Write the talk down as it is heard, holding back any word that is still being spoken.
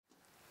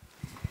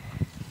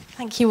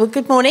Thank you. Well,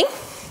 good morning.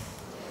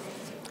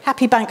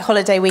 Happy bank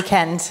holiday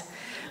weekend.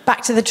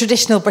 Back to the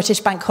traditional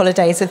British bank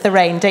holidays with the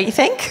rain, don't you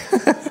think?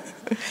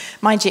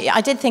 Mind you,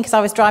 I did think as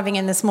I was driving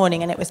in this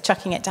morning and it was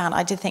chucking it down,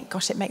 I did think,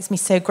 gosh, it makes me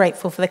so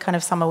grateful for the kind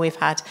of summer we've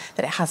had,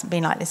 that it hasn't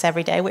been like this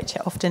every day, which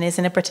it often is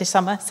in a British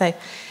summer. So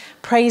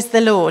praise the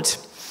Lord.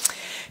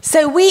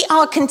 So we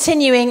are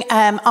continuing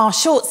our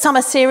short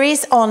summer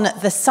series on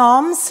the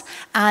Psalms,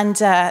 and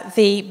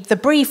the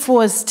brief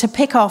was to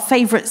pick our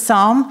favourite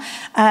psalm.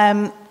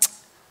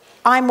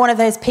 I'm one of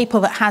those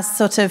people that has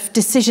sort of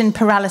decision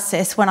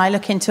paralysis when I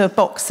look into a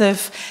box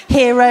of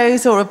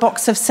heroes or a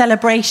box of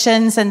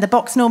celebrations, and the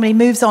box normally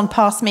moves on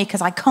past me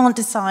because I can't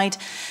decide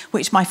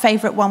which my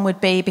favourite one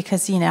would be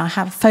because, I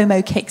have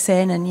FOMO kicks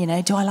in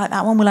and, do I like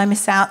that one? Will I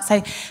miss out?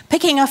 So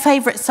picking a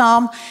favourite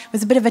psalm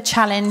was a bit of a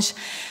challenge.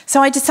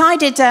 So I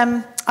decided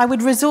I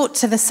would resort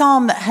to the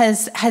psalm that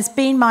has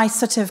been my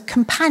sort of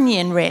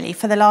companion, really,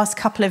 for the last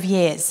couple of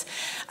years.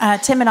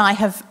 Tim and I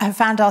have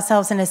found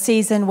ourselves in a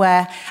season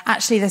where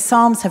actually the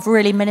Psalms have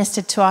really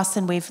ministered to us,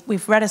 and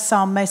we've read a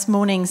psalm most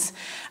mornings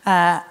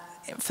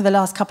for the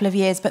last couple of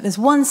years. But there's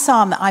one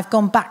psalm that I've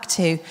gone back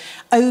to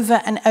over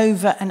and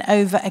over and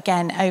over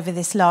again over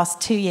this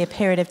last 2-year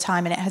period of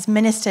time, and it has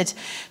ministered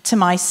to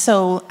my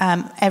soul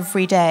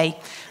every day,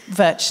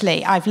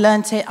 virtually. I've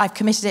learnt it, I've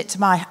committed it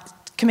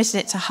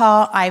to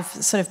heart, I've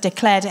sort of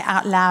declared it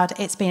out loud.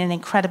 It's been an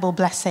incredible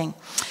blessing.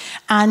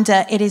 And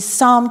it is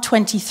Psalm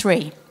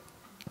 23.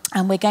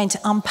 And we're going to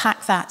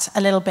unpack that a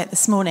little bit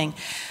this morning.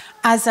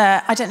 I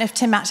don't know if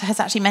Tim has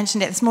actually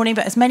mentioned it this morning,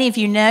 but as many of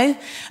you know,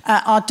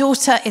 our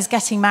daughter is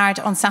getting married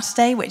on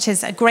Saturday, which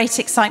is a great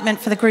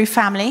excitement for the Grew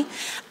family.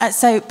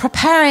 So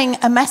preparing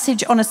a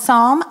message on a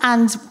psalm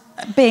and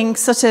being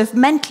sort of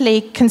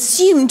mentally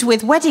consumed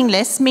with wedding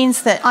lists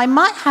means that I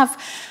might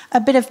have a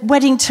bit of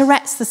wedding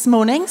Tourette's this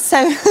morning.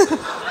 So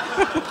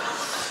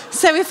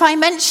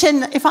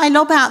if I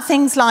lob out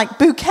things like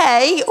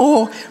bouquet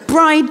or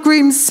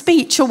bridegroom's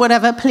speech or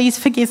whatever, please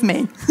forgive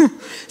me.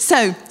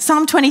 So,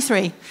 Psalm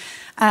 23.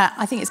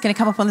 I think it's going to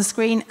come up on the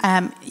screen.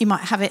 You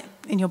might have it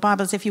in your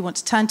Bibles if you want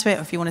to turn to it,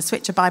 or if you want to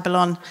switch your Bible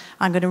on.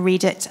 I'm going to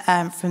read it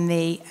from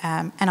the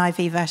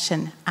NIV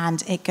version,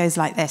 and it goes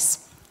like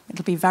this.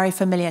 It'll be very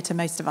familiar to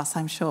most of us,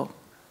 I'm sure.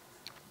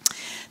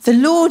 The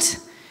Lord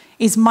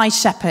is my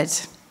shepherd.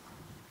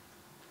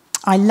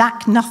 I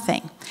lack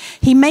nothing.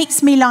 He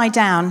makes me lie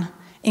down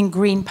in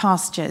green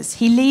pastures.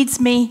 He leads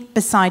me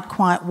beside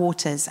quiet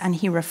waters, and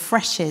he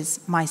refreshes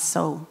my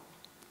soul.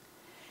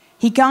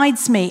 He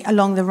guides me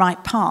along the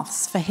right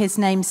paths for his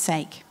name's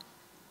sake.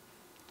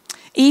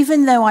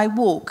 Even though I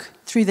walk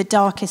through the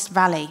darkest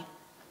valley,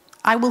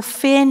 I will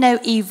fear no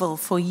evil,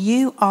 for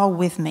you are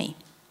with me.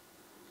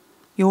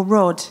 Your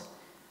rod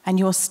and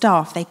your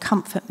staff, they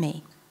comfort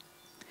me.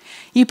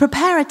 You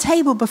prepare a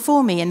table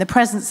before me in the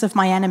presence of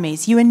my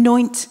enemies. You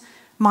anoint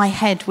my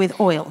head with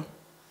oil.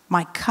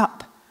 My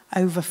cup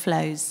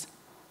overflows.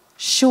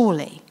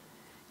 Surely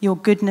your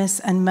goodness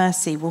and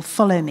mercy will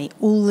follow me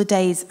all the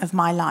days of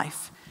my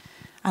life,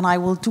 and I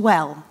will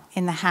dwell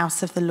in the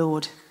house of the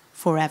Lord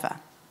forever.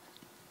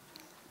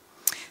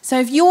 So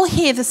if you're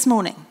here this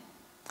morning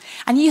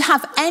and you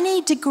have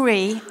any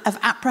degree of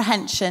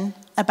apprehension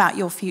about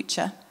your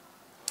future,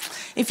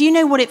 if you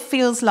know what it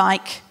feels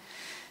like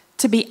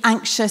to be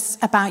anxious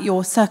about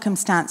your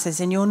circumstances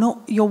and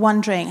you're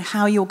wondering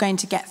how you're going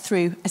to get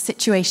through a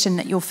situation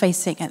that you're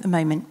facing at the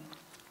moment.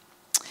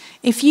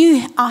 If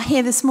you are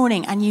here this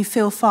morning and you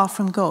feel far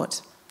from God,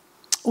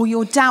 or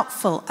you're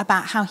doubtful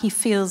about how he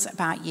feels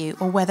about you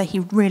or whether he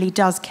really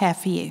does care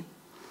for you.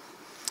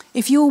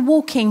 If you're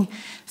walking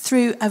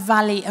through a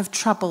valley of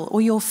trouble,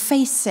 or you're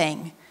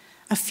facing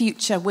a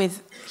future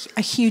with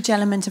a huge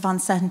element of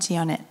uncertainty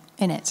in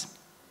it,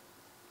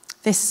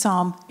 this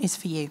psalm is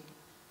for you.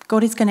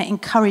 God is going to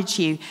encourage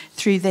you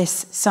through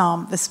this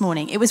psalm this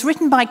morning. It was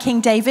written by King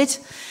David,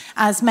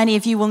 as many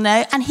of you will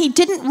know, and he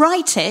didn't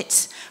write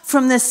it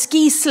from the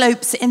ski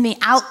slopes in the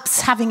Alps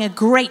having a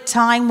great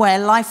time where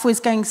life was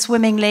going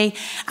swimmingly,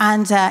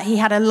 and he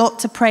had a lot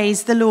to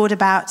praise the Lord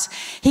about.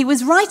 He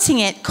was writing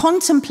it,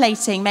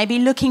 contemplating, maybe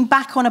looking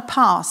back on a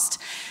past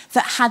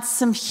that had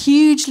some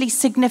hugely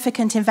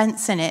significant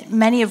events in it,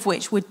 many of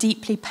which were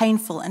deeply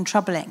painful and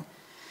troubling.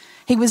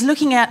 He was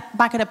looking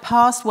back at a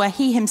past where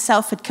he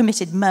himself had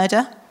committed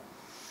murder.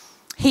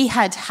 He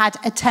had had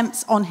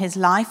attempts on his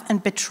life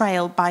and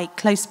betrayal by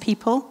close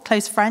people,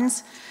 close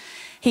friends.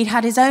 He'd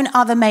had his own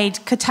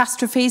other-made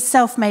catastrophes,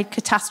 self-made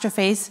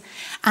catastrophes,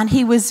 and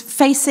he was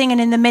facing and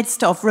in the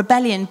midst of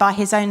rebellion by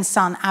his own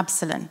son,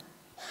 Absalom.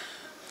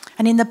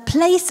 And in the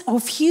place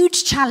of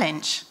huge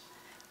challenge,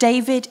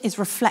 David is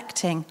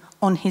reflecting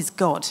on his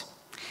God.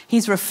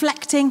 He's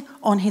reflecting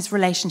on his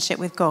relationship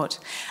with God.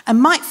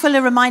 And Mike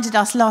Fuller reminded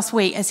us last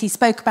week as he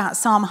spoke about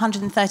Psalm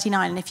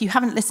 139. And if you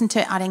haven't listened to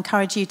it, I'd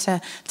encourage you to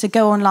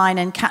go online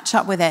and catch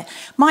up with it.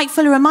 Mike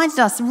Fuller reminded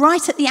us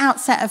right at the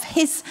outset of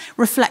his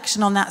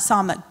reflection on that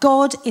psalm that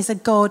God is a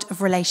God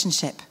of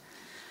relationship.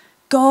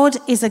 God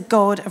is a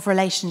God of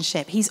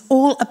relationship. He's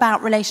all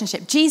about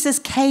relationship. Jesus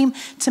came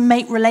to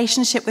make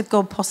relationship with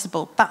God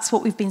possible. That's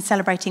what we've been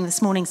celebrating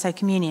this morning, through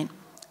communion.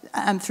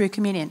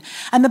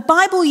 And the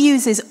Bible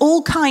uses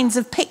all kinds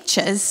of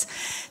pictures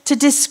to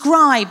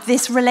describe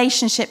this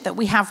relationship that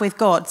we have with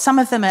God. Some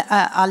of them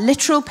are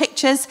literal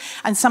pictures,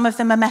 and some of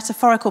them are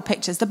metaphorical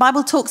pictures. The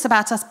Bible talks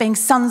about us being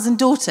sons and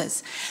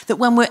daughters, that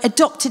when we're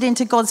adopted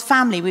into God's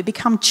family, we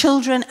become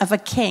children of a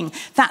king.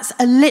 That's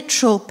a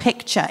literal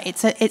picture.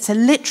 It's a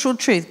literal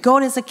truth.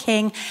 God is a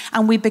king,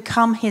 and we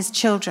become his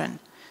children.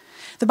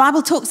 The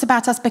Bible talks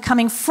about us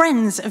becoming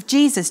friends of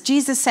Jesus.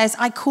 Jesus says,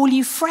 I call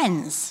you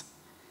friends.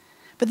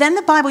 But then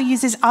the Bible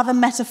uses other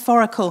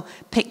metaphorical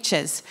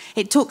pictures.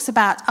 It talks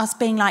about us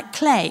being like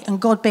clay and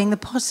God being the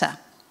potter.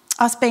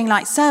 Us being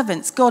like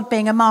servants, God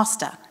being a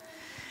master.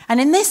 And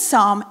in this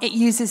psalm, it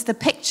uses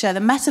the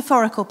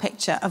metaphorical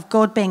picture of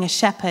God being a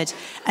shepherd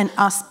and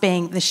us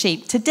being the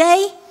sheep.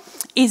 Today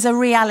is a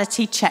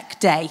reality check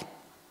day.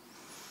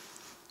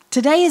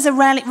 Today is a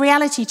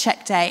reality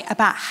check day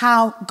about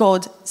how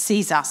God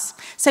sees us.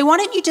 So why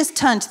don't you just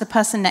turn to the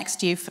person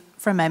next to you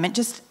for a moment.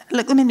 Just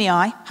look them in the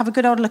eye. Have a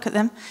good old look at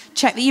them.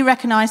 Check that you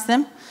recognise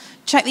them.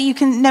 Check that you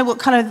can know what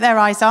colour their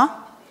eyes are.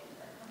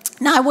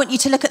 Now I want you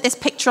to look at this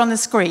picture on the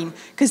screen,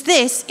 because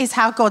this is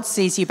how God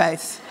sees you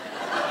both.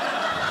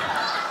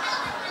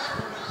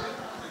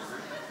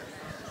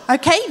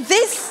 Okay,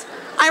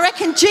 I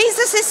reckon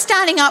Jesus is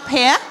standing up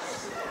here.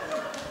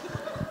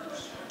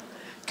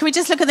 Can we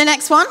just look at the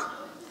next one?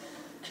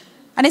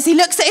 And as he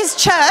looks at his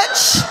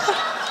church,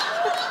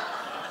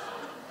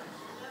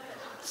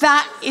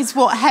 that is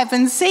what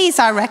heaven sees,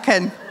 I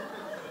reckon.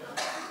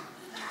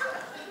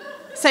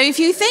 So if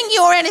you think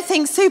you're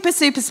anything super,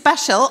 super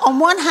special, on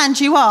one hand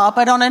you are,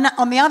 but on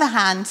the other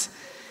hand,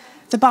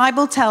 the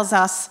Bible tells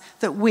us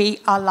that we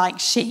are like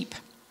sheep.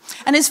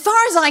 And as far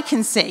as I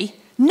can see,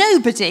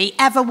 nobody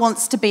ever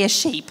wants to be a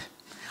sheep.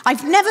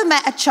 I've never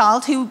met a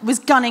child who was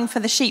gunning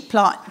for the sheep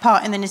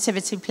part in the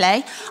nativity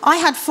play. I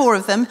had 4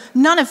 of them.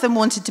 None of them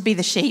wanted to be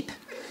the sheep.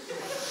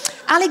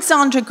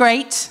 Alexander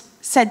Great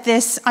said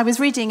this. I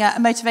was reading a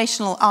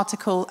motivational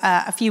article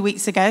a few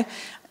weeks ago.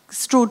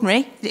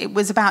 Extraordinary. It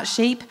was about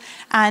sheep.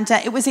 And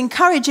it was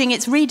encouraging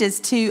its readers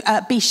to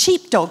be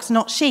sheepdogs,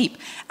 not sheep.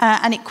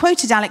 And it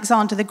quoted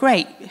Alexander the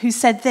Great, who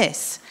said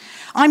this: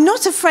 "I'm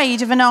not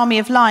afraid of an army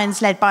of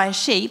lions led by a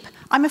sheep.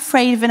 I'm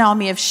afraid of an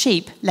army of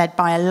sheep led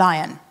by a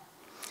lion."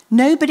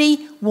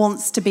 Nobody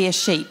wants to be a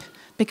sheep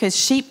because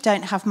sheep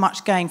don't have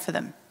much going for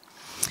them.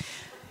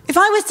 If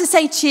I was to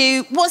say to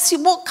you,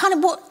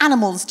 what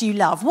animals do you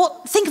love?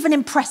 Think of an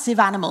impressive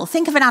animal.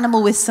 Think of an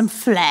animal with some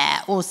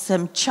flair or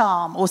some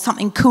charm or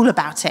something cool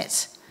about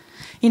it.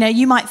 You know,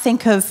 you might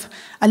think of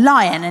a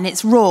lion and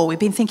its roar. We've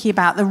been thinking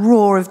about the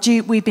roar of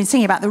We've been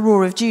singing about the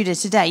roar of Judah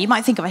today. You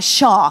might think of a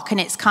shark and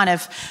its kind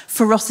of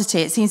ferocity.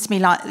 It seems to me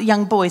like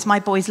young boys.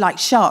 My boys like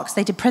sharks.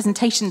 They did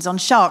presentations on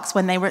sharks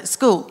when they were at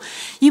school.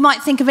 You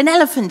might think of an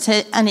elephant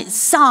and its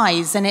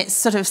size and its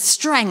sort of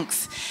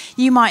strength.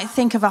 You might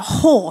think of a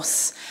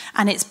horse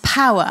and its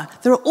power.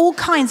 There are all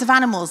kinds of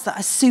animals that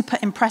are super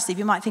impressive.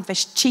 You might think of a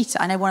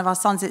cheetah. I know one of our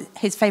sons,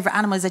 his favourite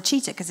animal is a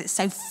cheetah because it's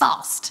so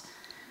fast.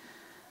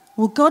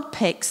 Well, God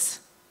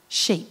picks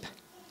sheep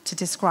to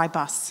describe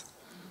us.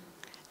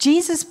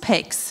 Jesus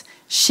picks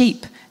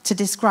sheep to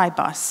describe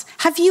us.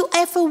 Have you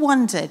ever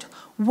wondered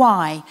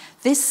why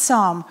this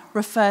psalm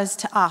refers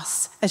to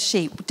us as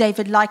sheep?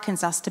 David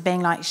likens us to being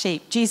like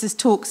sheep. Jesus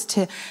talks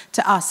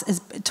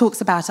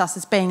talks about us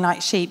as being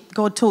like sheep.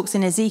 God talks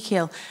in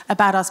Ezekiel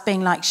about us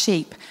being like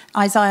sheep.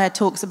 Isaiah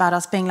talks about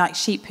us being like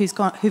sheep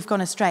who've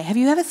gone astray. Have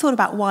you ever thought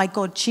about why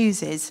God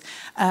chooses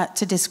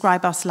to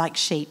describe us like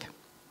sheep?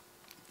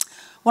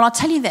 Well, I'll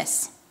tell you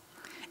this.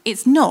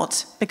 It's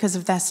not because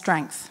of their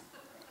strength.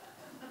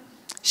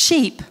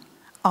 Sheep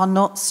are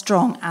not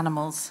strong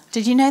animals.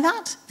 Did you know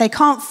that? They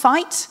can't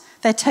fight.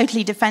 They're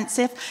totally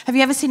defensive. Have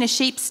you ever seen a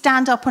sheep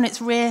stand up on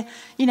its rear,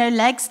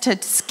 legs to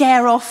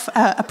scare off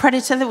a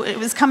predator that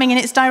was coming in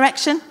its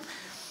direction?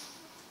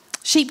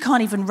 Sheep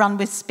can't even run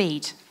with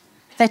speed.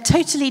 They're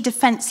totally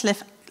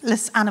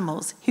defenseless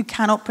animals who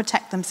cannot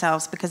protect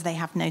themselves because they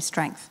have no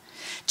strength.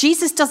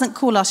 Jesus doesn't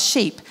call us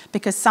sheep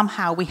because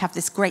somehow we have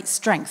this great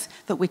strength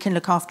that we can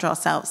look after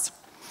ourselves.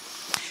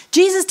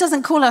 Jesus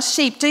doesn't call us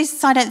sheep.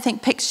 Jesus, I don't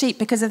think, picks sheep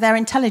because of their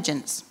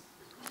intelligence.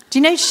 Do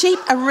you know sheep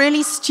are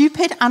really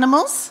stupid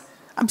animals?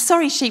 I'm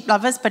sorry, sheep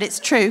lovers, but it's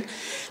true.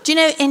 Do you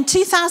know, in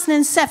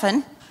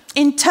 2007,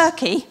 in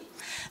Turkey,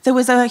 there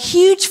was a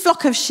huge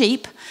flock of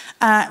sheep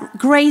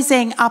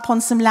grazing up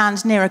on some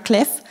land near a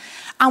cliff,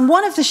 and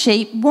one of the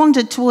sheep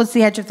wandered towards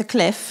the edge of the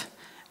cliff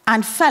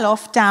and fell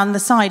off down the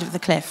side of the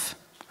cliff.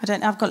 I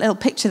don't know, I've got a little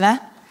picture there.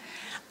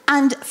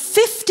 And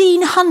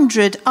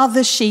 1,500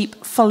 other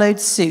sheep followed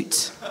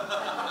suit.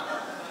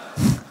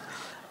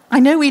 I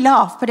know we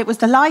laugh, but it was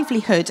the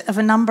livelihood of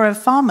a number of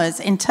farmers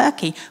in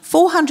Turkey.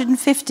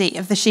 450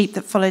 of the sheep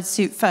that followed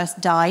suit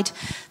first died.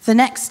 The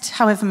next,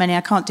 however many,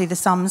 I can't do the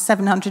sums,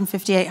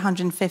 750,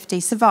 850,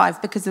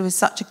 survived because there was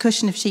such a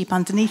cushion of sheep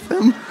underneath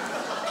them.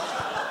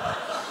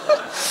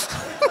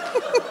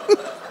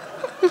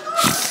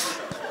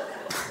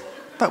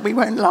 but we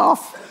won't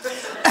laugh.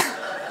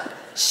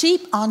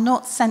 Sheep are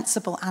not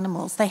sensible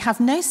animals. They have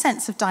no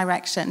sense of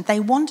direction. They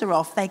wander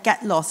off, they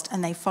get lost,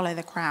 and they follow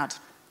the crowd.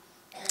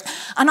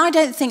 And I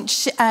don't think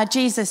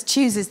Jesus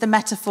chooses the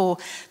metaphor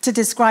to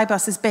describe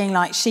us as being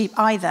like sheep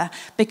either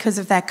because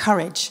of their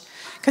courage.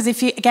 Because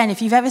if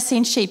you've ever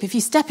seen sheep, if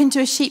you step into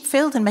a sheep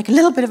field and make a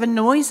little bit of a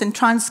noise and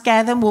try and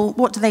scare them, well,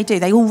 what do?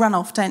 They all run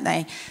off, don't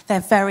they?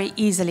 They're very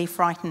easily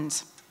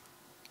frightened.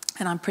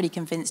 And I'm pretty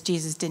convinced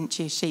Jesus didn't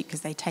choose sheep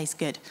because they taste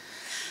good.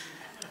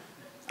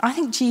 I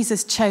think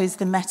Jesus chose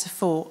the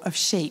metaphor of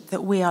sheep,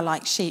 that we are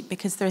like sheep,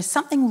 because there is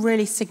something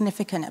really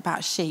significant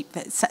about sheep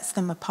that sets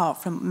them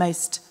apart from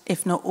most,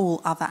 if not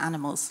all, other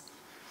animals.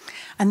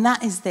 And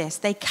that is this: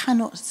 they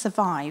cannot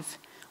survive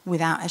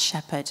without a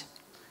shepherd.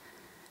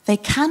 They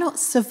cannot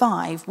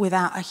survive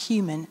without a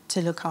human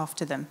to look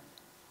after them.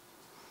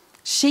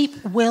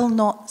 Sheep will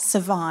not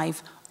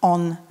survive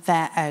on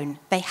their own.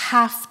 They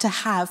have to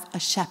have a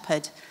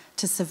shepherd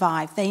to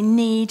survive. They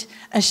need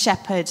a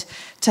shepherd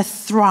to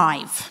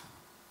thrive.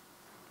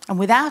 And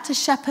without a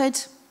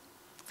shepherd,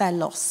 they're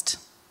lost.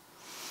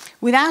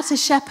 Without a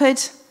shepherd,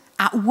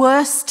 at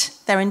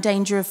worst, they're in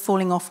danger of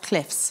falling off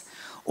cliffs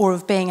or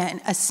of being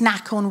a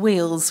snack on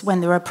wheels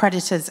when there are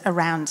predators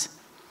around.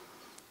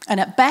 And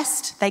at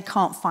best, they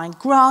can't find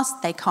grass,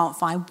 they can't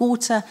find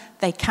water,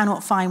 they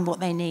cannot find what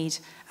they need,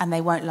 and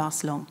they won't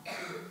last long.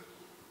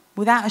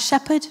 Without a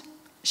shepherd,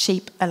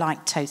 sheep are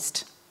like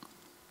toast.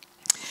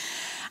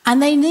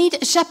 And they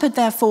need a shepherd,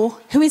 therefore,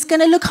 who is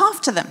going to look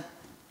after them,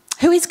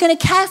 who is going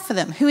to care for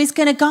them, who is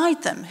going to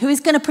guide them, who is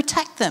going to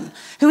protect them,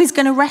 who is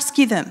going to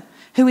rescue them,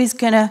 who is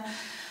going to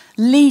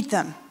lead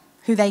them,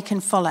 who they can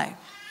follow.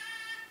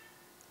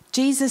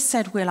 Jesus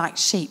said we're like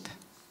sheep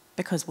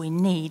because we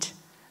need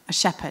a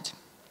shepherd.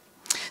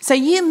 So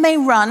you may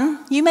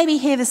be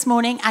here this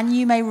morning and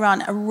you may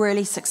run a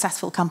really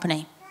successful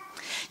company.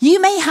 You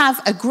may have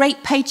a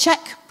great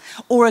paycheck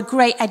or a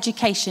great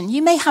education.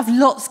 You may have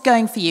lots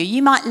going for you.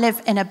 You might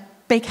live in a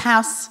big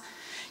house.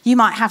 You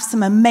might have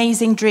some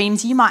amazing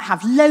dreams. You might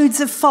have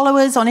loads of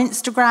followers on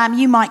Instagram.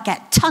 You might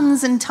get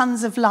tons and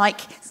tons of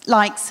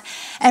likes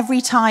every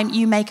time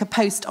you make a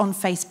post on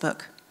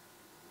Facebook.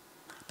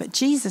 But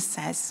Jesus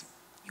says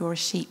you're a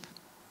sheep.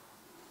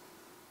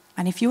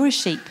 And if you're a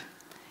sheep,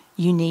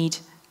 you need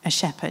a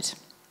shepherd.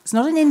 It's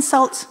not an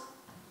insult.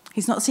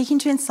 He's not seeking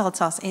to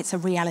insult us. It's a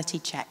reality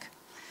check.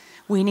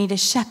 We need a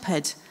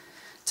shepherd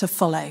to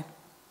follow.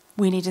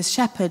 We need a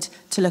shepherd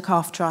to look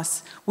after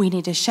us. We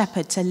need a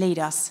shepherd to lead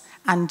us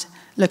and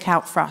look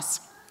out for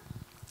us.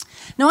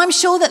 Now, I'm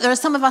sure that there are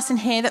some of us in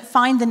here that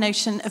find the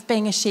notion of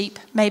being a sheep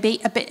maybe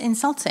a bit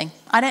insulting.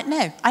 I don't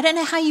know. I don't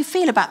know how you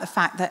feel about the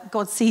fact that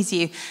God sees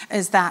you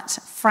as that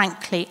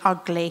frankly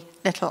ugly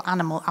little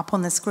animal up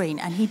on the screen,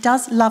 and he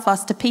does love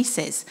us to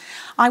pieces.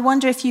 I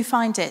wonder if you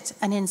find it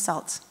an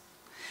insult.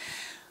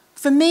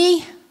 For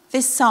me,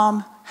 this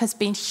psalm has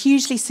been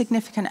hugely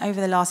significant over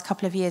the last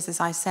couple of years, as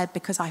I said,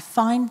 because I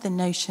find the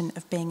notion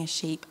of being a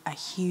sheep a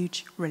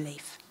huge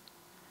relief.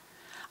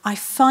 I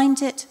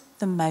find it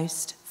the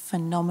most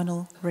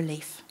phenomenal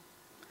relief.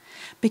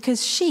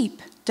 Because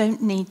sheep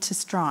don't need to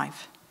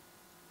strive.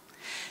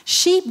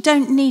 Sheep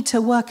don't need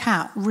to work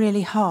out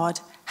really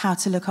hard how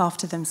to look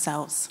after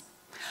themselves.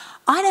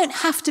 I don't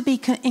have to be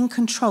in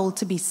control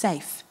to be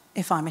safe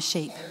if I'm a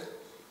sheep.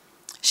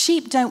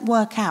 Sheep don't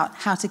work out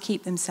how to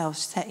keep themselves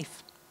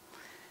safe.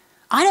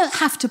 I don't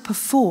have to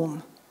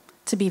perform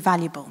to be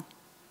valuable.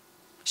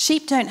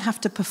 Sheep don't have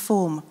to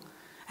perform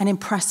and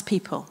impress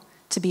people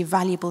to be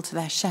valuable to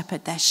their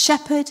shepherd. Their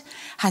shepherd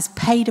has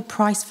paid a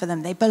price for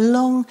them. They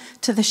belong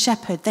to the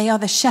shepherd. They are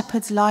the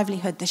shepherd's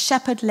livelihood. The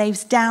shepherd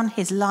lays down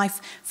his life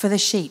for the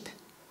sheep.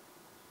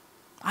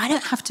 I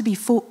don't have to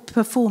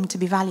perform to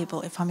be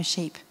valuable if I'm a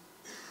sheep,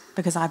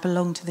 because I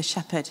belong to the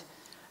shepherd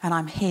and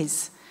I'm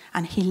his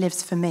and he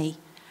lives for me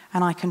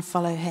and I can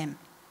follow him.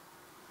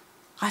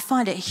 I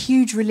find it a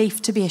huge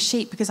relief to be a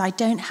sheep because I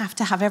don't have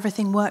to have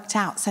everything worked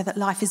out so that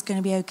life is going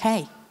to be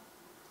okay.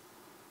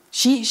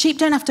 Sheep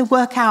don't have to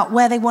work out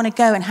where they want to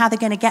go and how they're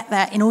going to get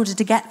there in order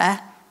to get there.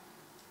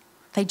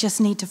 They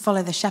just need to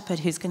follow the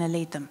shepherd who's going to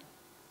lead them.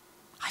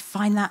 I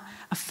find that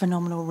a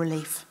phenomenal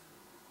relief.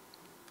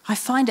 I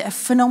find it a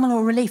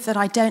phenomenal relief that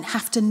I don't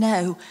have to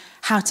know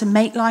how to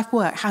make life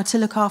work, how to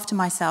look after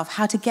myself,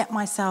 how to get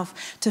myself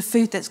to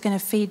food that's going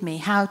to feed me,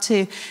 how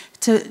to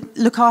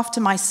look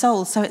after my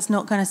soul so it's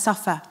not going to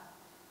suffer.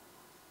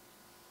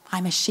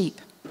 I'm a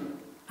sheep,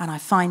 and I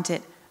find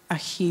it a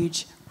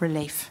huge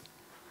relief.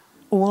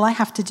 All I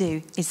have to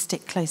do is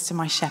stick close to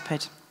my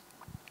shepherd.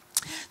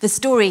 The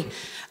story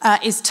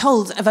is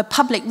told of a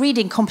public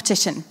reading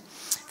competition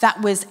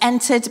that was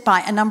entered by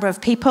a number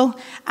of people,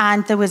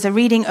 and there was a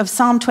reading of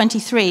Psalm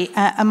 23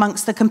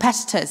 amongst the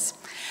competitors.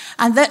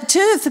 And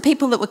two of the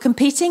people that were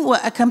competing were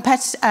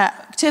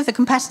two of the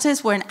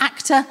competitors were an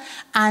actor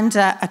and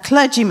a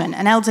clergyman,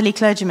 an elderly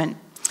clergyman.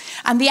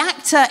 And the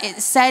actor, it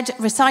said,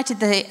 recited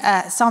the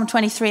Psalm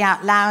 23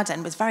 out loud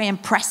and was very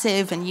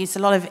impressive and used a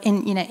lot of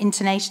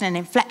intonation and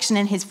inflection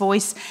in his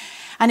voice.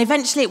 And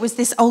eventually it was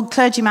this old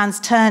clergyman's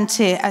turn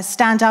to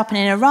stand up, and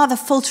in a rather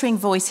faltering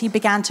voice, he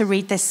began to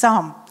read this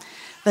psalm.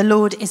 The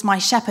Lord is my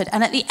shepherd.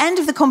 And at the end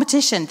of the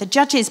competition, the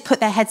judges put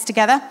their heads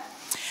together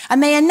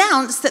and they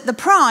announced that the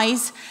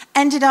prize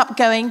ended up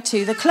going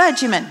to the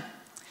clergyman.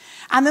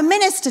 And the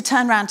minister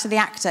turned around to the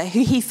actor,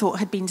 who he thought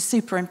had been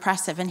super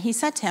impressive, and he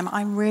said to him,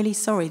 I'm really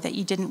sorry that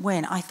you didn't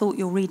win. I thought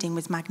your reading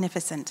was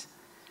magnificent.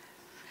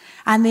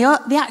 And the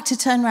actor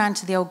turned around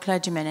to the old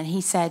clergyman and he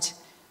said,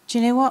 do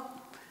you know what?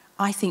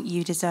 I think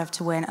you deserve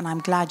to win, and I'm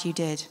glad you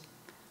did.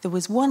 There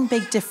was one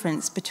big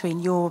difference between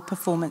your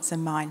performance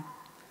and mine.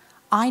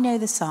 I know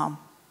the psalm,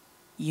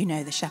 you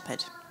know the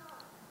shepherd.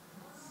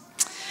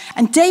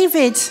 And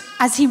David,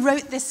 as he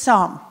wrote this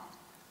psalm,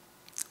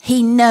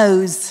 he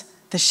knows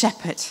the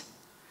shepherd.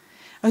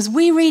 As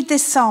we read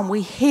this psalm,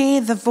 we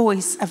hear the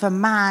voice of a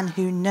man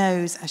who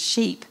knows a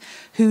sheep,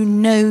 who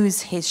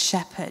knows his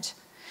shepherd.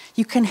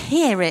 You can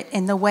hear it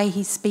in the way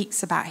he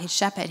speaks about his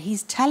shepherd.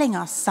 He's telling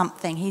us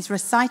something. He's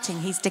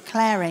reciting, he's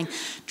declaring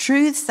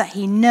truths that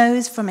he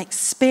knows from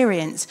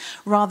experience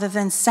rather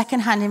than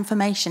secondhand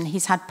information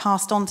he's had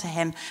passed on to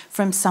him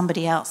from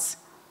somebody else.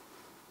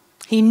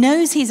 He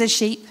knows he's a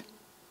sheep.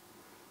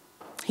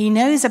 He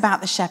knows about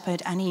the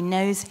shepherd, and he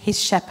knows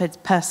his shepherd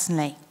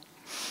personally.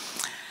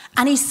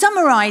 And he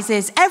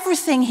summarizes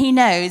everything he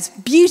knows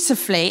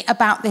beautifully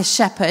about this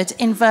shepherd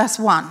in verse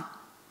 1.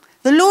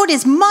 The Lord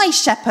is my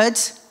shepherd,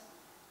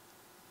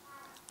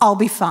 I'll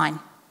be fine.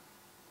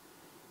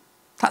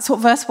 That's what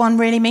verse 1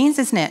 really means,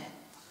 isn't it?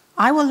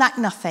 I will lack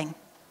nothing.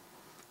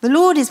 The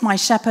Lord is my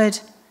shepherd,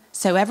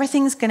 so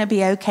everything's going to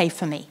be okay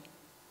for me.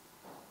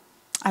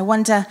 I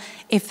wonder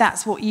if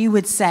that's what you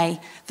would say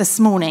this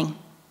morning.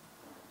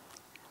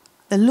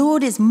 The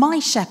Lord is my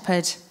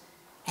shepherd,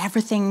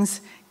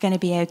 everything's going to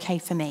be okay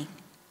for me.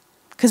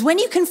 Because when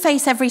you can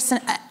face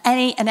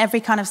any and every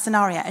kind of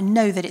scenario and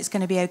know that it's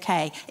going to be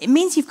okay, it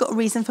means you've got a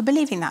reason for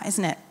believing that,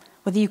 isn't it?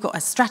 Whether you've got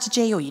a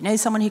strategy, or you know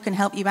someone who can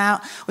help you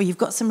out, or you've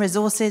got some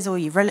resources, or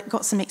you've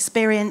got some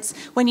experience.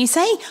 When you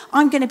say,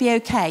 I'm going to be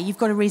okay, you've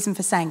got a reason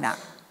for saying that.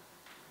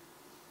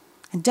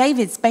 And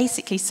David's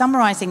basically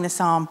summarizing the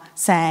psalm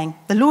saying,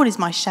 the Lord is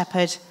my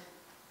shepherd,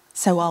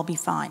 so I'll be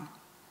fine.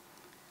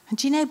 And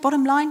do you know,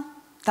 bottom line,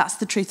 that's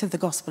the truth of the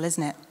gospel,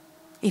 isn't it?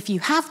 If you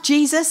have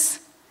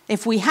Jesus,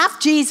 if we have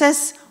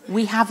Jesus,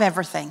 we have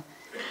everything.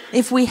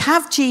 If we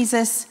have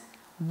Jesus,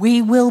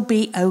 we will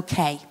be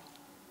okay.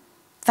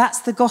 That's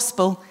the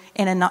gospel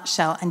in a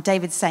nutshell, and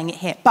David's saying it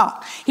here.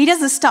 But he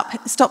doesn't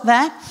stop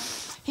there.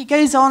 He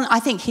goes on. I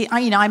think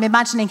I'm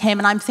imagining him,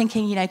 and I'm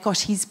thinking,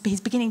 gosh, he's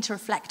beginning to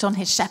reflect on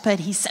his shepherd.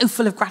 He's so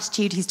full of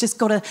gratitude. He's just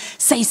got to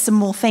say some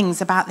more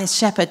things about this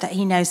shepherd that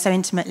he knows so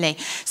intimately.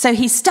 So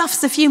he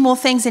stuffs a few more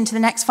things into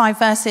the next 5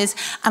 verses,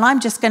 and I'm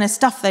just going to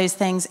stuff those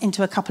things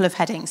into a couple of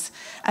headings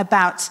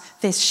about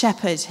this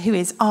shepherd who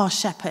is our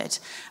shepherd,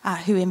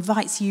 who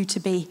invites you to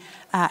be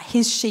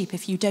his sheep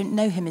if you don't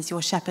know him as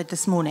your shepherd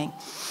this morning.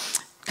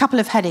 A couple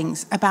of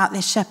headings about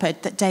this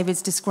shepherd that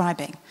David's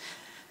describing.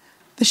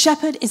 The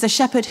shepherd is a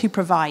shepherd who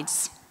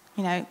provides.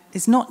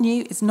 It's not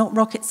new, it's not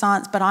rocket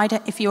science, but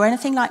if you're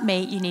anything like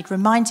me, you need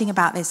reminding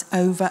about this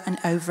over and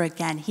over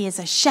again. He is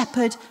a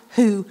shepherd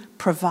who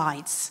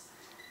provides.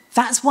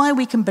 That's why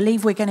we can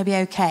believe we're going to be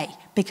okay,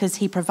 because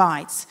he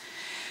provides.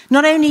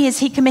 Not only is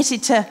he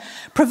committed to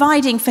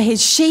providing for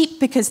his sheep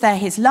because they're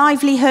his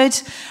livelihood,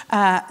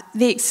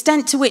 the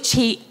extent to which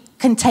he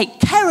can take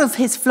care of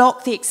his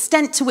flock, the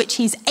extent to which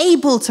he's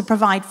able to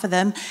provide for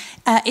them,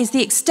 is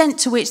the extent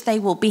to which they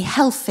will be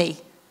healthy,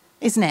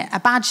 isn't it? A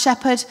bad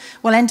shepherd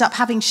will end up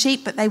having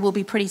sheep, but they will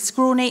be pretty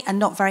scrawny and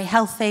not very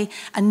healthy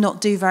and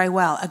not do very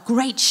well. A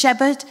great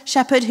shepherd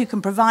who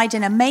can provide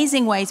in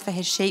amazing ways for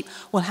his sheep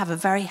will have a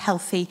very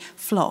healthy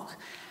flock.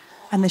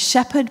 And the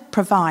shepherd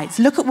provides.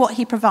 Look at what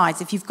he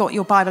provides if you've got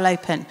your Bible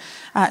open.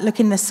 Look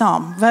in the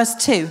Psalm. Verse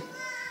 2,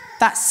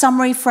 that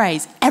summary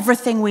phrase,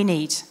 everything we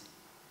need.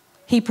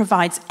 He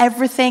provides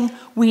everything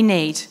we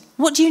need.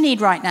 What do you need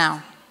right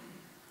now?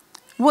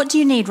 What do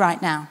you need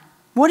right now?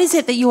 What is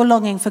it that you're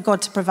longing for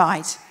God to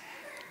provide?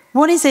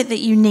 What is it that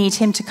you need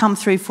him to come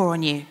through for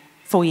you?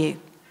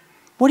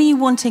 What are you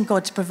wanting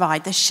God to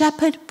provide? The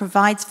shepherd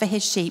provides for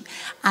his sheep,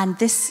 and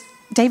this,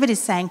 David is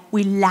saying,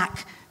 we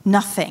lack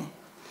nothing.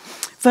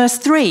 Verse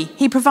 3,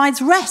 he provides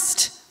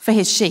rest for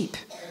his sheep.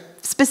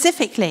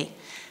 Specifically,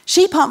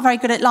 sheep aren't very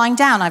good at lying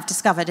down, I've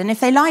discovered, and if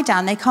they lie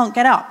down, they can't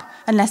get up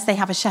unless they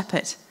have a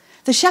shepherd.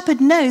 The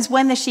shepherd knows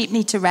when the sheep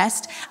need to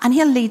rest, and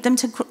he'll lead them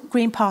to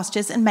green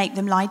pastures and make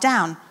them lie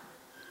down.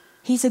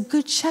 He's a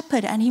good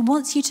shepherd, and he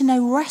wants you to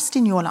know rest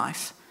in your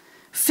life.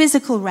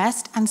 Physical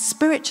rest and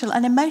spiritual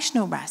and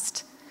emotional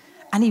rest.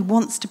 And he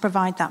wants to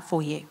provide that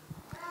for you.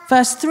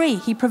 Verse 3,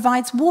 he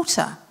provides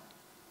water.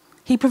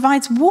 He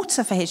provides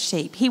water for his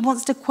sheep. He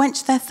wants to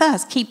quench their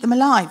thirst, keep them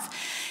alive.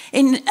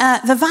 In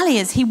the valley,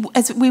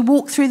 as we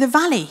walk through the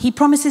valley, he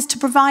promises to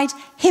provide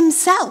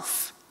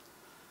himself.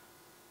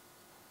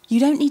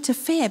 You don't need to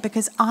fear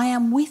because I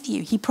am with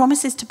you. He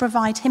promises to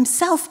provide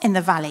himself in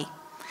the valley.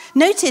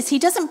 Notice he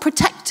doesn't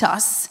protect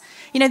us.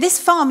 You know, this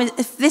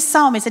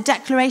psalm is a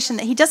declaration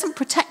that he doesn't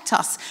protect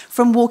us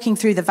from walking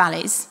through the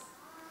valleys.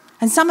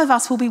 And some of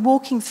us will be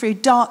walking through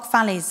dark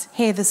valleys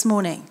here this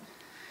morning.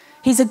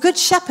 He's a good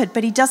shepherd,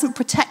 but he doesn't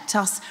protect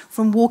us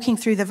from walking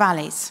through the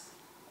valleys.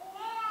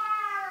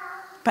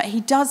 But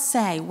he does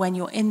say, when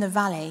you're in the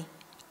valley,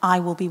 I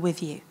will be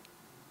with you.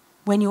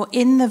 When you're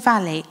in the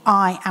valley,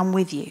 I am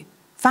with you.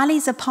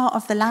 Valleys are part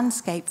of the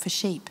landscape for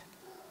sheep.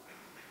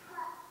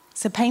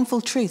 It's a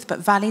painful truth, but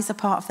valleys are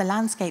part of the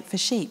landscape for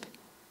sheep.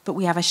 But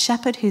we have a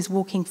shepherd who's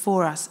walking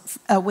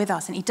with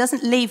us, and he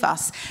doesn't leave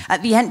us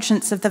at the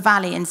entrance of the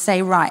valley and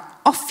say, right,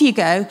 off you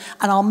go,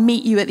 and I'll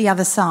meet you at the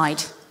other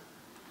side.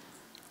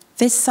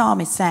 This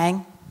psalm is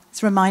saying,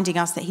 it's reminding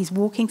us that he's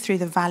walking through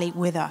the valley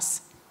with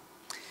us.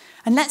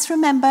 And let's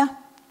remember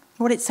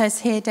what it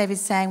says here.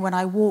 David's saying, when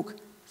I walk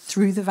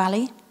through the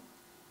valley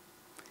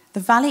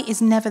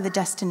is never the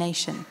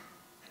destination.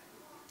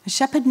 A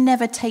shepherd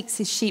never takes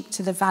his sheep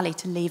to the valley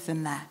to leave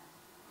them there.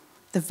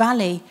 The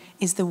valley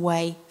is the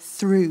way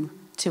through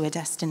to a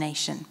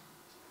destination.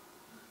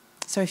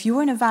 So if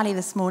you're in a valley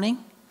this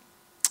morning,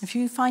 if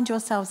you find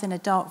yourselves in a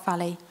dark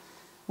valley,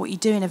 what you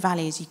do in a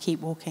valley is you keep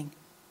walking.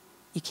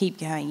 You keep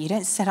going. You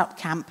don't set up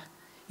camp.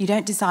 You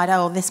don't decide,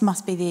 oh, this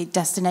must be the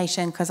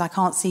destination because I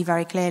can't see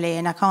very clearly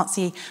and I can't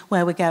see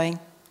where we're going.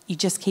 You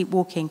just keep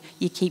walking.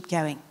 You keep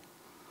going.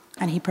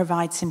 And he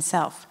provides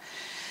himself.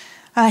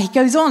 He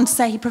goes on to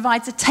say he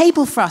provides a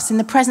table for us in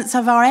the presence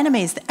of our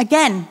enemies.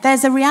 Again,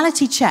 there's a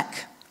reality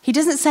check. He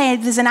doesn't say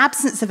there's an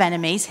absence of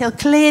enemies. He'll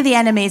clear the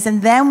enemies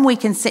and then we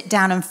can sit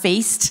down and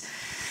feast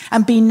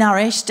and be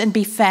nourished and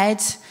be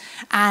fed.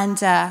 And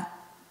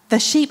the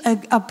sheep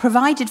are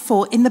provided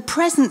for in the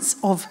presence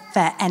of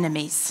their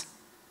enemies,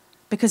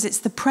 because it's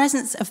the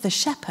presence of the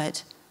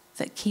shepherd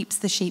that keeps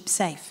the sheep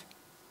safe.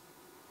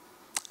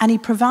 And he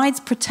provides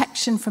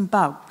protection from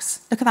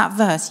bugs. Look at that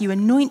verse. You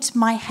anoint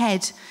my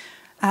head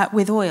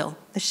with oil.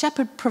 The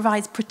shepherd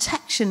provides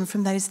protection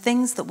from those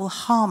things that will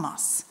harm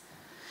us.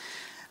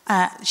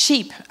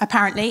 Sheep,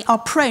 apparently, are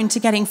prone to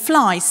getting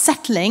flies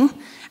settling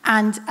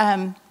and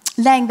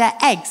laying their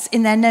eggs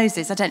in their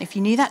noses. I don't know if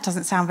you knew that.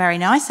 Doesn't sound very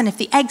nice. And if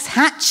the eggs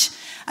hatch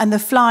and the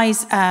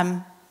flies,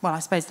 I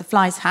suppose the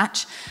flies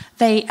hatch,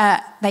 they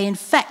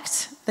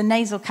infect the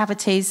nasal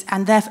cavities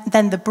and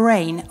then the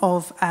brain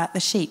of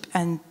the sheep,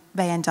 and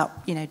they end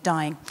up,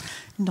 dying.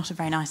 Not a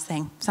very nice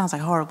thing. Sounds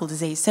like a horrible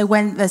disease. So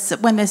when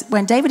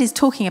David is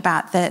talking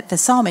about the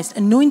psalmist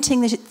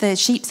anointing the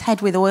sheep's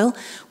head with oil,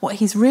 what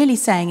he's really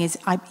saying is,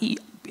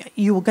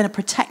 you are going to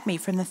protect me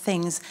from the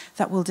things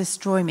that will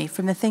destroy me,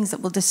 from the things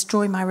that will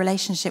destroy my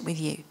relationship with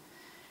you.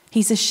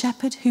 He's a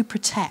shepherd who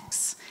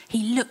protects.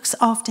 He looks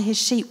after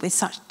his sheep with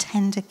such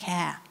tender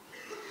care.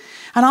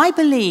 And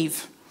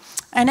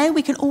I know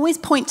we can always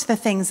point to the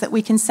things that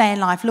we can say in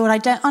life, Lord, I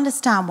don't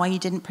understand why you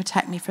didn't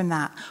protect me from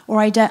that,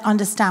 or I don't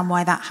understand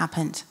why that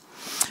happened.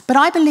 But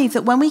I believe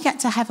that when we get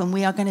to heaven,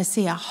 we are going to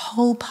see a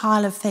whole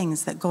pile of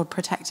things that God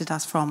protected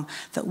us from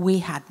that we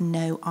had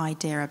no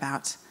idea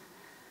about.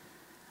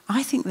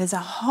 I think there's a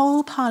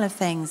whole pile of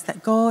things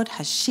that God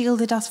has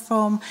shielded us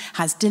from,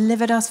 has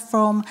delivered us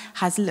from,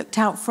 has looked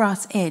out for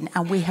us in,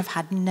 and we have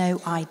had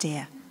no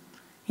idea.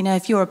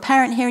 If you're a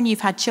parent here and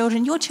you've had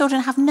children, your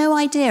children have no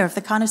idea of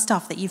the kind of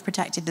stuff that you've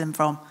protected them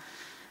from.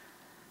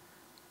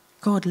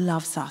 God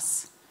loves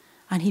us,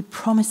 and he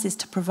promises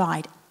to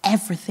provide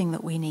everything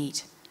that we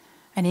need.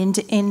 And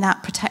in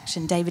that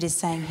protection, David is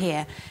saying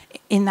here,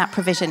 in that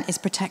provision is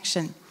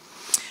protection.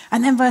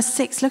 And then verse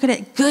 6, look at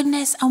it.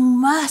 Goodness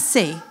and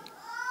mercy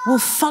will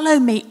follow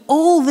me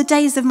all the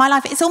days of my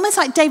life. It's almost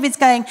like David's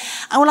going,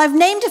 well, I've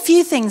named a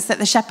few things that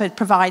the shepherd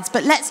provides,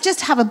 but let's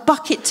just have a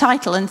bucket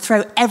title and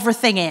throw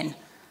everything in.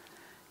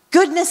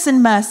 Goodness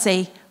and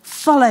mercy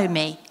follow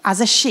me as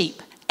a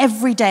sheep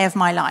every day of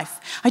my life.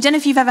 I don't know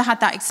if you've ever had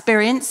that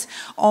experience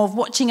of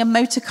watching a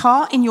motor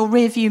car in your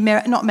rearview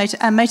mirror, a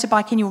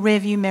motorbike in your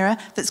rearview mirror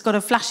that's got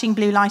a flashing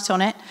blue light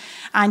on it,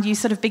 and you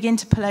sort of begin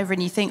to pull over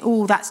and you think,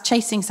 oh, that's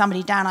chasing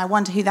somebody down. I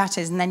wonder who that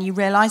is. And then you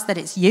realise that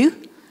it's you.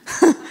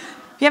 Have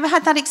you ever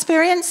had that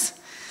experience?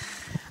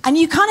 And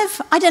you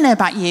I don't know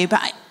about you,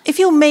 but if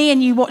you're me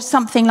and you watch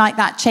something like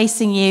that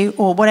chasing you,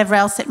 or whatever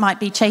else it might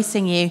be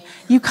chasing you,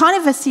 you kind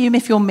of assume,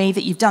 if you're me,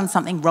 that you've done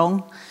something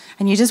wrong,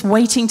 and you're just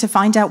waiting to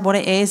find out what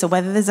it is, or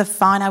whether there's a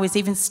fine. I was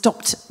even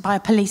stopped by a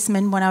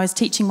policeman when I was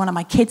teaching one of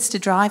my kids to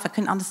drive. I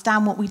couldn't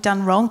understand what we'd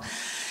done wrong.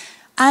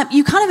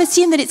 You kind of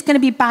assume that it's going to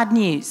be bad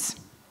news.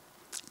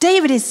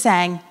 David is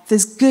saying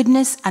there's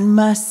goodness and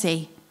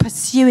mercy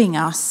pursuing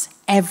us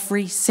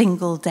every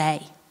single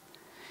day.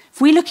 If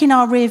we look in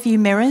our rearview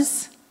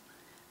mirrors,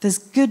 there's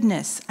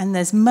goodness and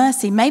there's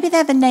mercy. Maybe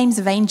they're the names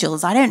of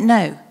angels, I don't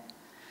know.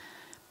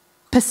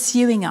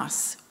 Pursuing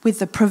us with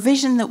the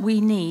provision that we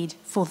need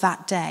for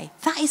that day.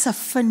 That is a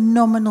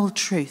phenomenal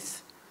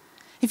truth.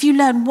 If you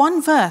learn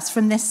one verse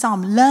from this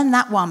psalm, learn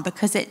that one,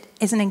 because it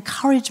is an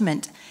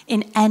encouragement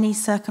in any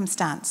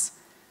circumstance.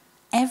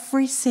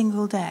 Every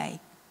single day,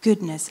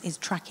 goodness is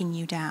tracking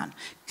you down.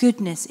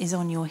 Goodness is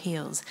on your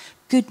heels.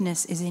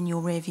 Goodness is in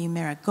your rearview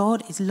mirror.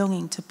 God is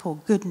longing to pour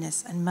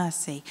goodness and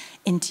mercy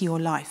into your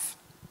life.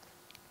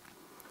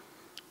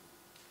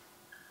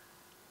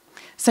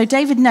 So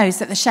David knows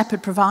that the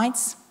shepherd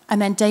provides,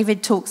 and then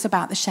David talks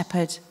about the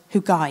shepherd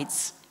who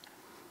guides.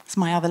 It's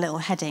my other little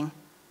heading.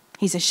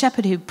 He's a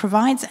shepherd who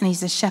provides, and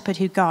he's a shepherd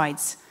who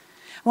guides.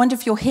 I wonder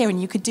if you're here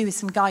and you could do with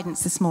some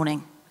guidance this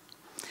morning.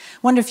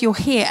 I wonder if you're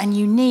here and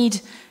you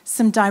need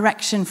some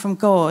direction from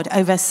God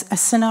over a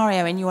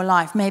scenario in your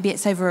life. Maybe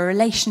it's over a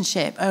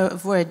relationship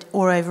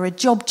or over a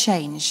job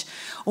change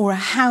or a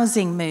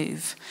housing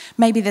move.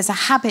 Maybe there's a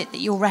habit that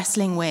you're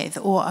wrestling with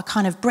or a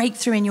kind of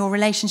breakthrough in your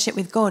relationship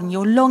with God, and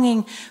you're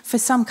longing for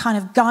some kind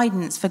of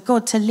guidance, for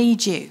God to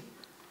lead you.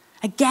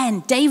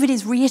 Again, David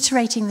is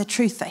reiterating the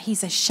truth that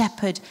he's a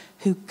shepherd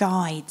who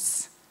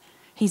guides.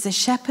 He's a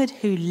shepherd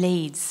who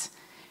leads.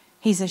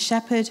 He's a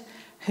shepherd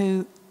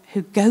who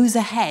goes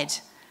ahead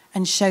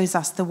and shows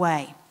us the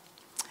way.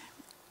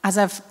 As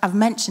I've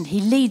mentioned,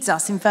 he leads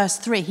us in verse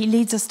 3. He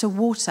leads us to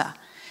water.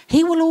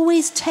 He will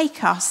always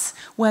take us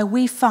where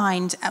we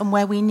find and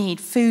where we need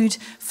food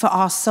for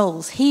our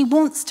souls. He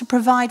wants to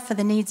provide for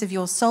the needs of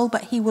your soul,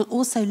 but he will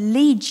also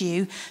lead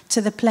you to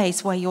the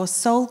place where your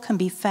soul can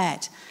be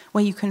fed,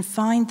 where you can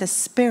find the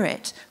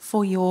spirit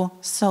for your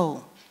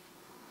soul.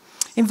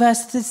 In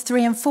verses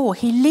 3 and 4,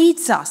 he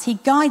leads us, he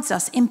guides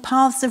us in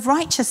paths of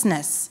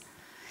righteousness.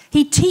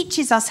 He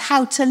teaches us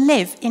how to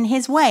live in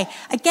his way.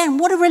 Again,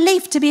 what a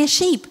relief to be a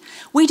sheep.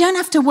 We don't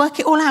have to work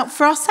it all out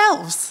for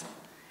ourselves.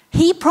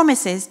 He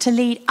promises to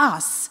lead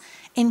us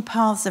in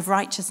paths of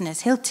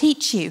righteousness. He'll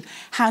teach you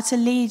how to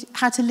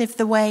live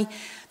the way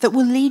that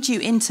will lead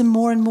you into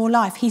more and more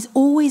life. He's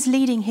always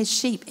leading his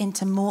sheep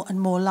into more and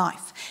more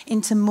life,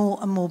 into more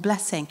and more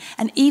blessing.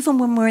 And even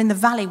when we're in the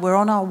valley, we're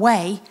on our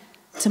way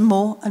to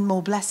more and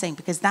more blessing,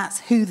 because that's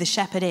who the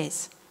shepherd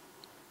is.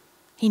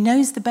 He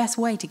knows the best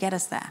way to get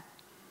us there.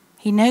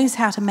 He knows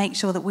how to make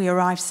sure that we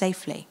arrive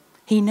safely.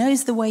 He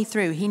knows the way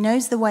through. He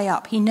knows the way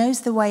up. He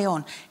knows the way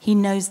on. He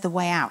knows the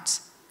way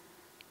out.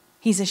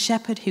 He's a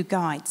shepherd who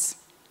guides.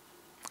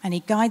 And he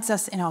guides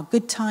us in our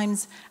good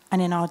times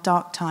and in our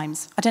dark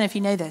times. I don't know if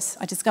you know this.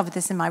 I discovered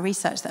this in my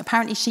research, that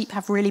apparently sheep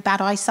have really bad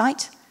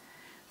eyesight.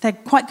 They're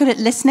quite good at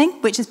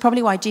listening, which is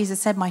probably why Jesus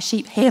said, "My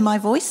sheep hear my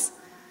voice."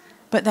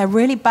 But they're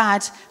really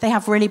bad. They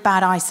have really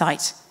bad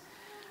eyesight.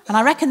 And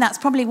I reckon that's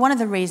probably one of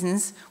the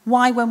reasons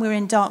why when we're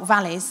in dark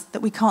valleys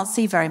that we can't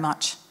see very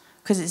much,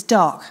 because it's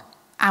dark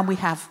and we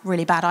have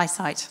really bad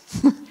eyesight.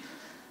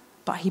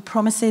 But he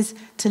promises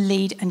to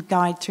lead and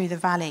guide through the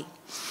valley.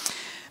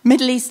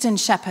 Middle Eastern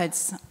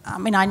shepherds. I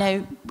mean, I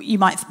know we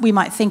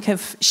might think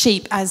of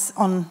sheep as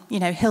on,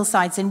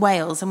 hillsides in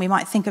Wales, and we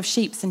might think of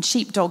sheep and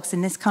sheepdogs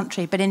in this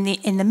country. But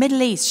in the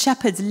Middle East,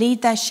 shepherds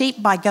lead their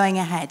sheep by going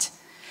ahead.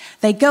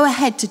 They go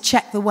ahead to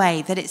check the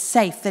way, that it's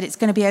safe, that it's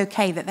going to be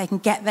okay, that they can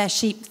get their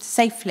sheep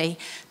safely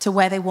to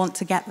where they want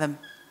to get them.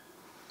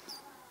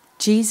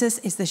 Jesus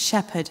is the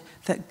shepherd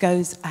that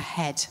goes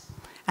ahead,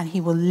 and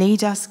he will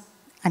lead us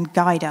and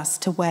guide us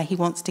to where he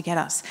wants to get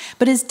us.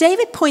 But as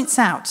David points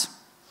out,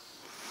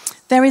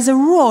 there is a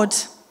rod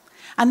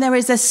and there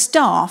is a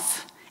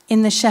staff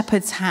in the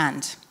shepherd's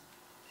hand.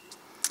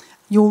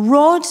 Your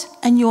rod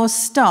and your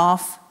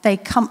staff, they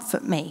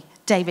comfort me,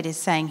 David is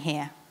saying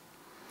here.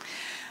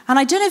 And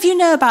I don't know if you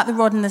know about the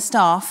rod and the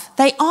staff.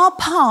 They are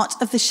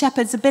part of the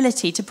shepherd's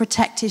ability to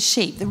protect his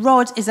sheep. The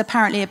rod is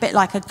apparently a bit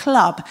like a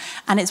club,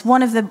 and it's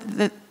one of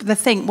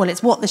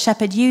it's what the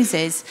shepherd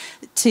uses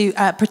to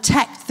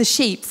protect the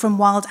sheep from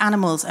wild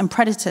animals and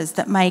predators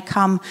that may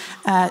come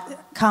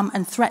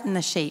and threaten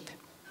the sheep.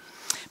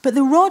 But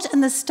the rod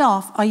and the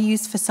staff are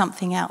used for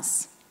something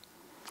else.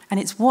 And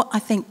it's what I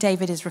think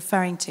David is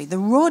referring to. The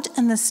rod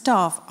and the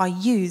staff are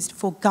used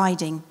for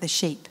guiding the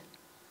sheep.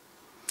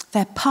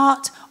 They're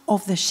part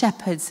of the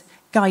shepherd's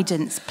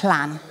guidance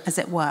plan, as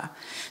it were.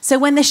 So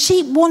when the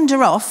sheep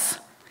wander off,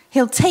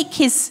 he'll take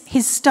his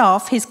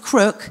staff, his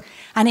crook,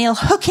 and he'll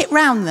hook it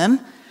round them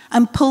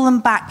and pull them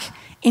back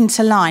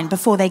into line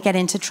before they get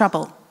into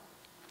trouble.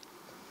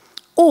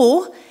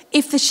 Or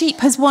if the sheep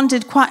has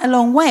wandered quite a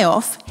long way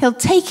off, he'll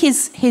take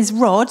his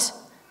rod,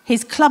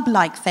 his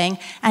club-like thing,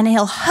 and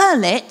he'll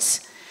hurl it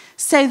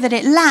so that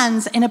it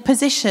lands in a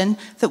position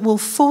that will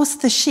force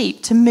the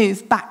sheep to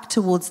move back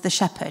towards the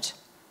shepherd.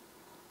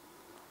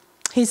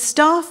 His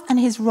staff and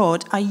his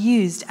rod are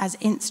used as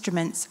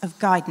instruments of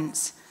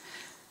guidance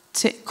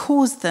to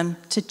cause them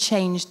to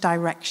change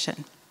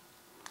direction.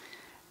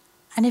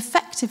 And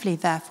effectively,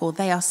 therefore,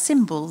 they are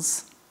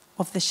symbols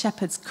of the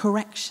shepherd's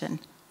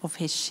correction of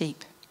his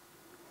sheep.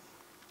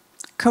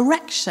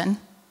 Correction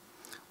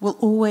will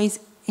always,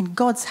 in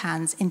God's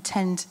hands,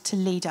 intend to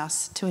lead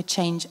us to a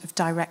change of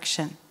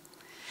direction.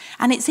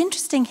 And it's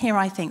interesting here,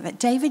 I think, that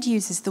David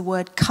uses the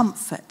word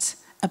comfort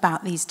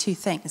about these two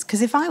things.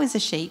 Because if I was a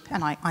sheep,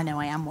 and I know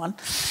I am one,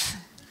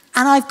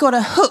 and I've got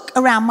a hook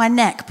around my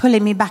neck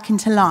pulling me back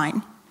into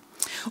line,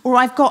 or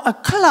I've got a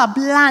club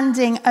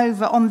landing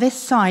over on this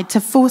side to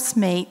force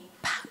me,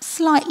 perhaps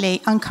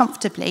slightly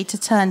uncomfortably, to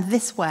turn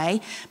this way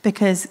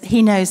because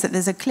he knows that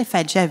there's a cliff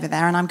edge over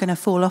there and I'm going to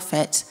fall off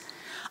it,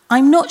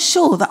 I'm not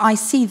sure that I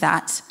see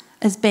that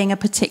as being a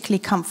particularly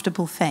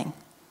comfortable thing.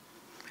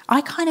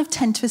 I kind of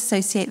tend to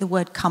associate the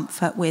word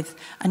comfort with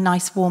a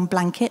nice warm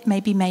blanket,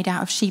 maybe made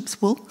out of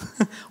sheep's wool,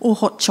 or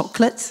hot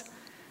chocolate.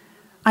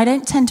 I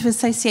don't tend to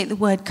associate the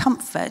word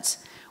comfort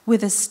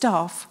with a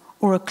staff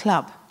or a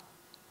club.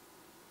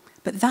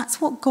 But that's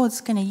what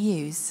God's going to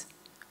use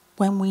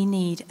when we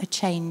need a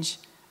change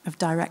of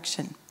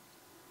direction.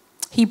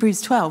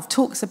 Hebrews 12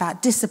 talks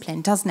about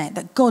discipline, doesn't it?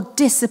 That God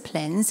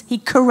disciplines, he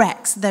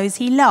corrects those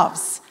he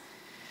loves.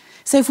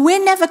 So if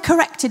we're never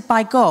corrected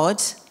by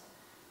God,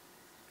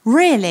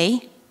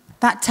 really,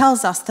 that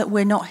tells us that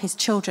we're not his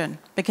children.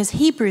 Because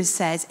Hebrews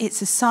says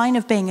it's a sign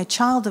of being a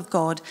child of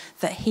God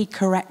that he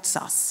corrects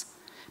us.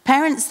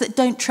 Parents that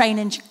don't train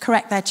and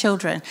correct their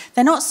children,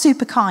 they're not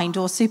super kind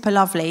or super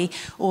lovely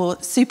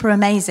or super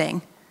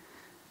amazing.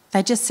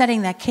 They're just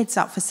setting their kids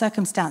up for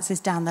circumstances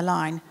down the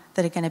line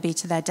that are going to be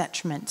to their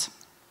detriment.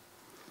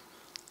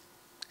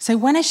 So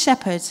when a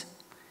shepherd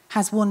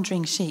has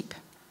wandering sheep,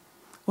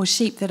 or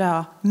sheep that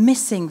are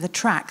missing the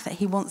track that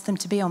he wants them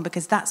to be on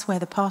because that's where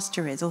the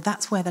pasture is or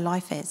that's where the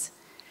life is,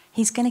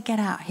 he's going to get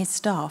out his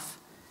staff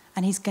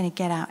and he's going to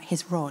get out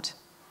his rod.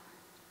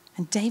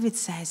 And David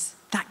says,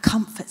 that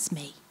comforts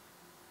me.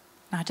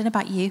 Now, I don't know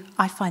about you,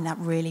 I find that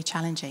really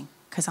challenging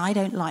because I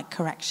don't like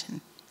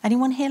correction.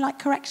 Anyone here like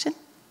correction?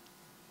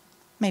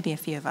 Maybe a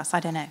few of us, I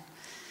don't know.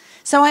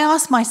 So I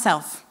ask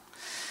myself,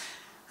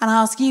 and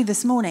I ask you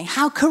this morning,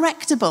 how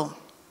correctable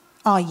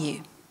are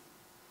you?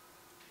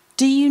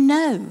 Do you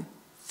know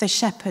the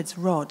shepherd's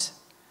rod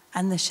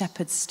and the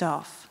shepherd's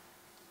staff?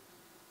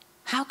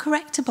 How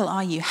correctable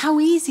are you? How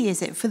easy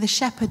is it for the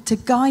shepherd to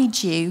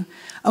guide you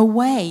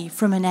away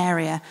from an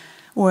area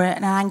or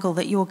an angle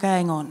that you're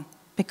going on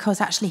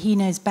because actually he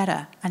knows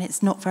better and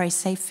it's not very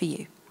safe for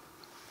you?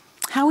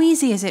 How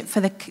easy is it for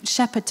the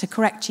shepherd to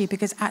correct you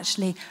because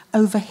actually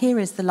over here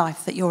is the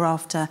life that you're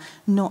after,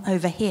 not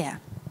over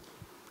here?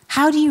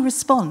 How do you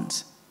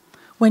respond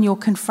when you're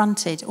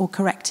confronted or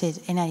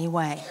corrected in any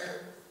way?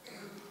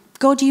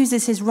 God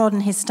uses his rod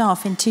and his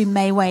staff in two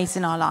main ways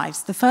in our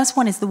lives. The first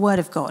one is the word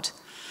of God.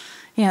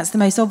 You know, it's the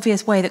most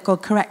obvious way that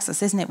God corrects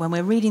us, isn't it? When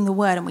we're reading the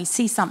word and we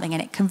see something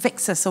and it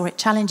convicts us or it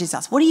challenges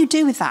us. What do you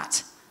do with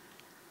that?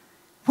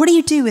 What do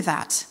you do with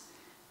that?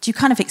 Do you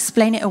kind of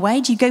explain it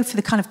away? Do you go for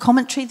the kind of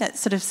commentary that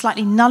sort of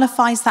slightly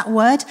nullifies that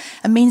word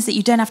and means that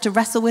you don't have to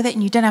wrestle with it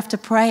and you don't have to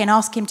pray and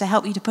ask him to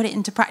help you to put it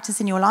into practice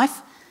in your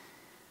life?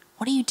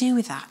 What do you do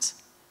with that?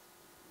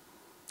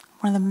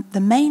 One of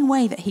the main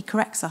way that he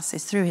corrects us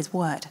is through his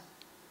word.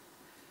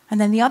 And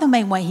then the other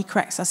main way he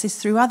corrects us is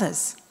through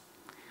others,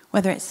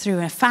 whether it's through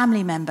a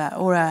family member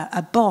or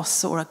a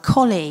boss or a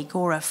colleague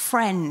or a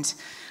friend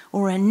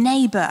or a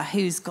neighbor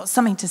who's got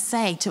something to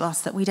say to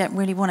us that we don't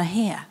really want to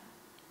hear.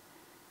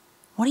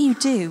 What do you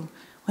do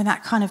when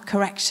that kind of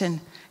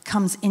correction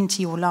comes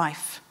into your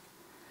life?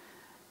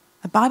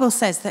 The Bible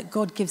says that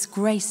God gives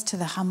grace to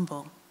the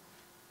humble.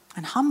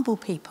 And humble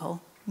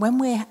people, when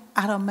we're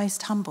at our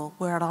most humble,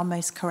 we're at our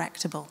most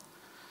correctable.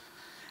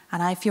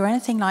 And if you're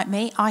anything like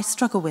me, I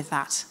struggle with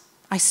that.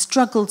 I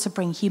struggle to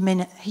bring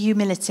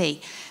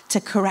humility to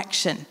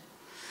correction.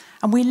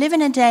 And we live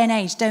in a day and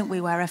age, don't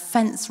we, where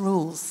offense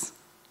rules.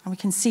 And we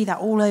can see that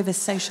all over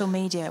social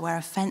media, where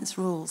offense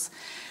rules.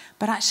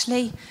 But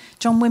actually,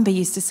 John Wimber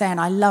used to say, and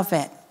I love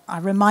it, I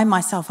remind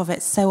myself of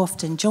it so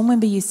often, John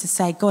Wimber used to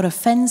say, God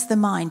offends the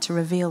mind to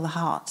reveal the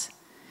heart.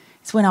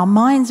 It's when our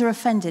minds are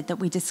offended that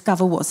we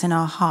discover what's in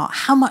our heart.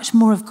 How much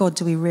more of God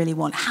do we really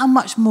want? How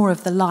much more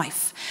of the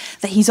life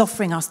that he's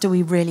offering us do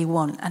we really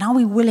want? And are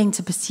we willing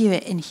to pursue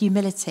it in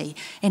humility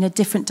in a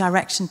different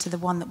direction to the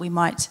one that we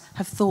might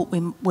have thought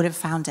we would have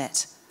found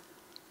it?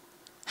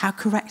 How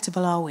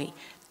correctable are we?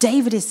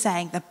 David is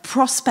saying the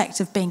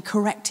prospect of being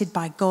corrected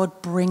by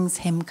God brings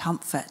him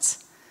comfort.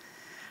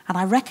 And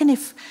I reckon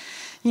if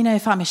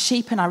I'm a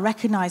sheep and I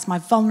recognize my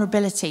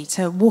vulnerability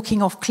to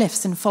walking off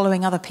cliffs and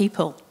following other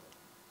people,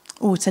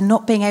 or to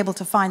not being able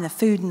to find the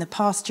food and the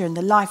pasture and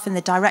the life and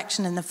the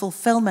direction and the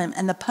fulfillment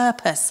and the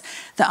purpose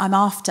that I'm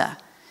after.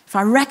 If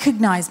I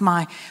recognize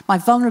my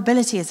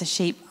vulnerability as a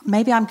sheep,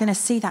 maybe I'm going to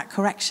see that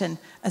correction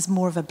as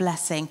more of a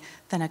blessing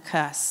than a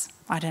curse.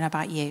 I don't know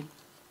about you.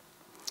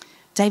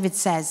 David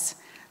says,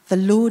 the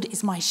Lord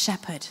is my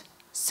shepherd,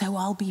 so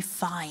I'll be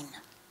fine.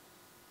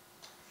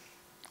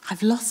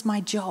 I've lost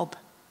my job,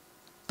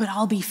 but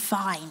I'll be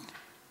fine.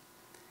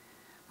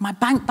 My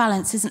bank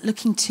balance isn't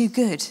looking too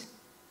good,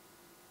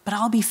 but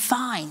I'll be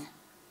fine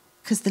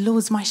because the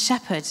Lord's my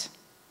shepherd.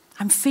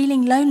 I'm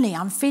feeling lonely.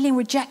 I'm feeling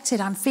rejected.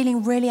 I'm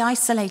feeling really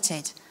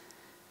isolated,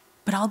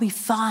 but I'll be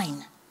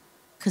fine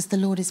because the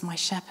Lord is my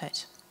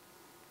shepherd.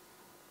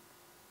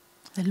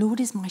 The Lord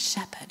is my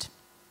shepherd.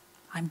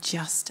 I'm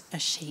just a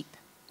sheep.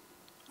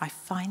 I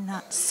find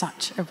that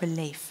such a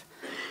relief.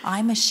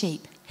 I'm a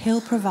sheep.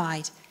 He'll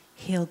provide.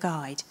 He'll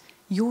guide.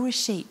 You're a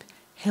sheep.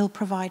 He'll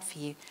provide for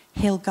you.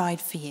 He'll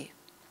guide for you.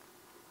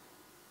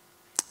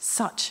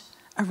 Such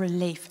a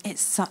relief.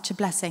 It's such a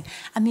blessing.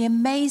 And the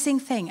amazing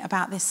thing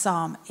about this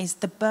psalm is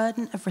the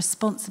burden of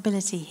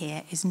responsibility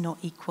here is not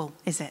equal,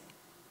 is it?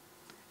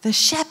 The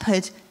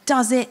shepherd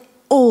does it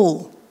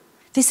all.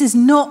 This is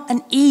not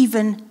an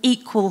even,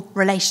 equal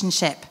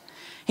relationship.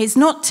 It's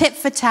not tit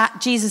for tat,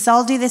 Jesus,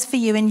 I'll do this for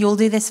you and you'll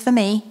do this for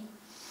me.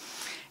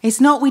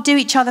 It's not we do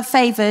each other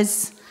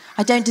favors.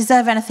 I don't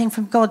deserve anything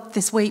from God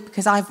this week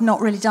because I've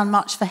not really done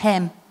much for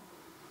him.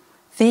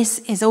 This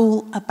is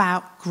all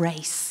about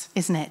grace,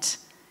 isn't it?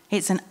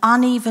 It's an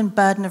uneven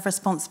burden of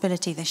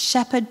responsibility. The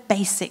shepherd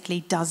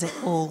basically does it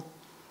all.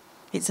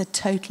 It's a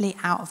totally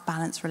out of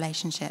balance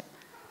relationship.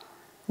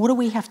 What do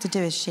we have to do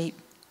as sheep?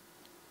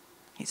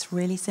 It's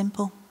really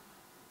simple.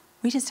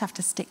 We just have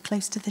to stick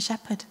close to the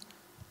shepherd.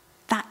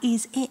 That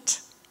is it.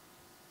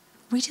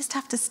 We just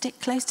have to stick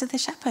close to the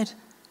shepherd.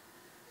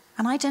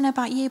 And I don't know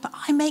about you, but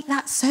I make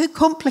that so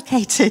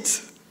complicated.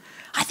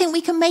 I think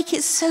we can make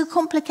it so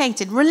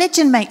complicated.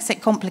 Religion makes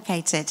it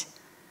complicated.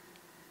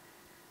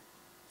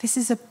 This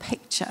is a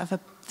picture of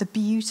the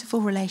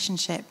beautiful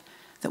relationship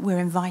that we're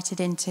invited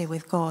into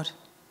with God.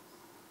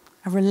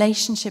 A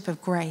relationship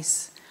of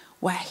grace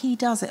where he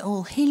does it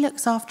all. He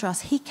looks after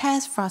us. He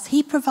cares for us.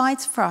 He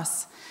provides for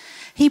us.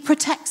 He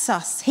protects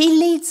us. He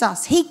leads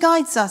us. He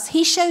guides us.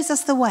 He shows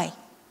us the way.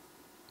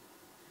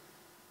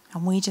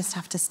 And we just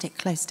have to stick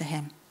close to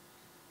him.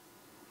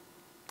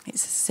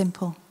 It's as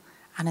simple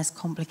and as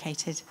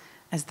complicated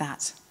as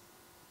that.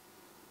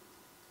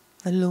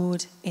 The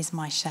Lord is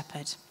my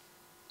shepherd.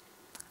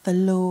 The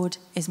Lord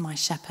is my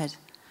shepherd,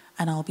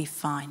 and I'll be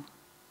fine.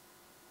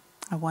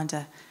 I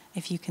wonder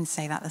if you can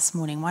say that this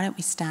morning. Why don't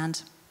we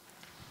stand?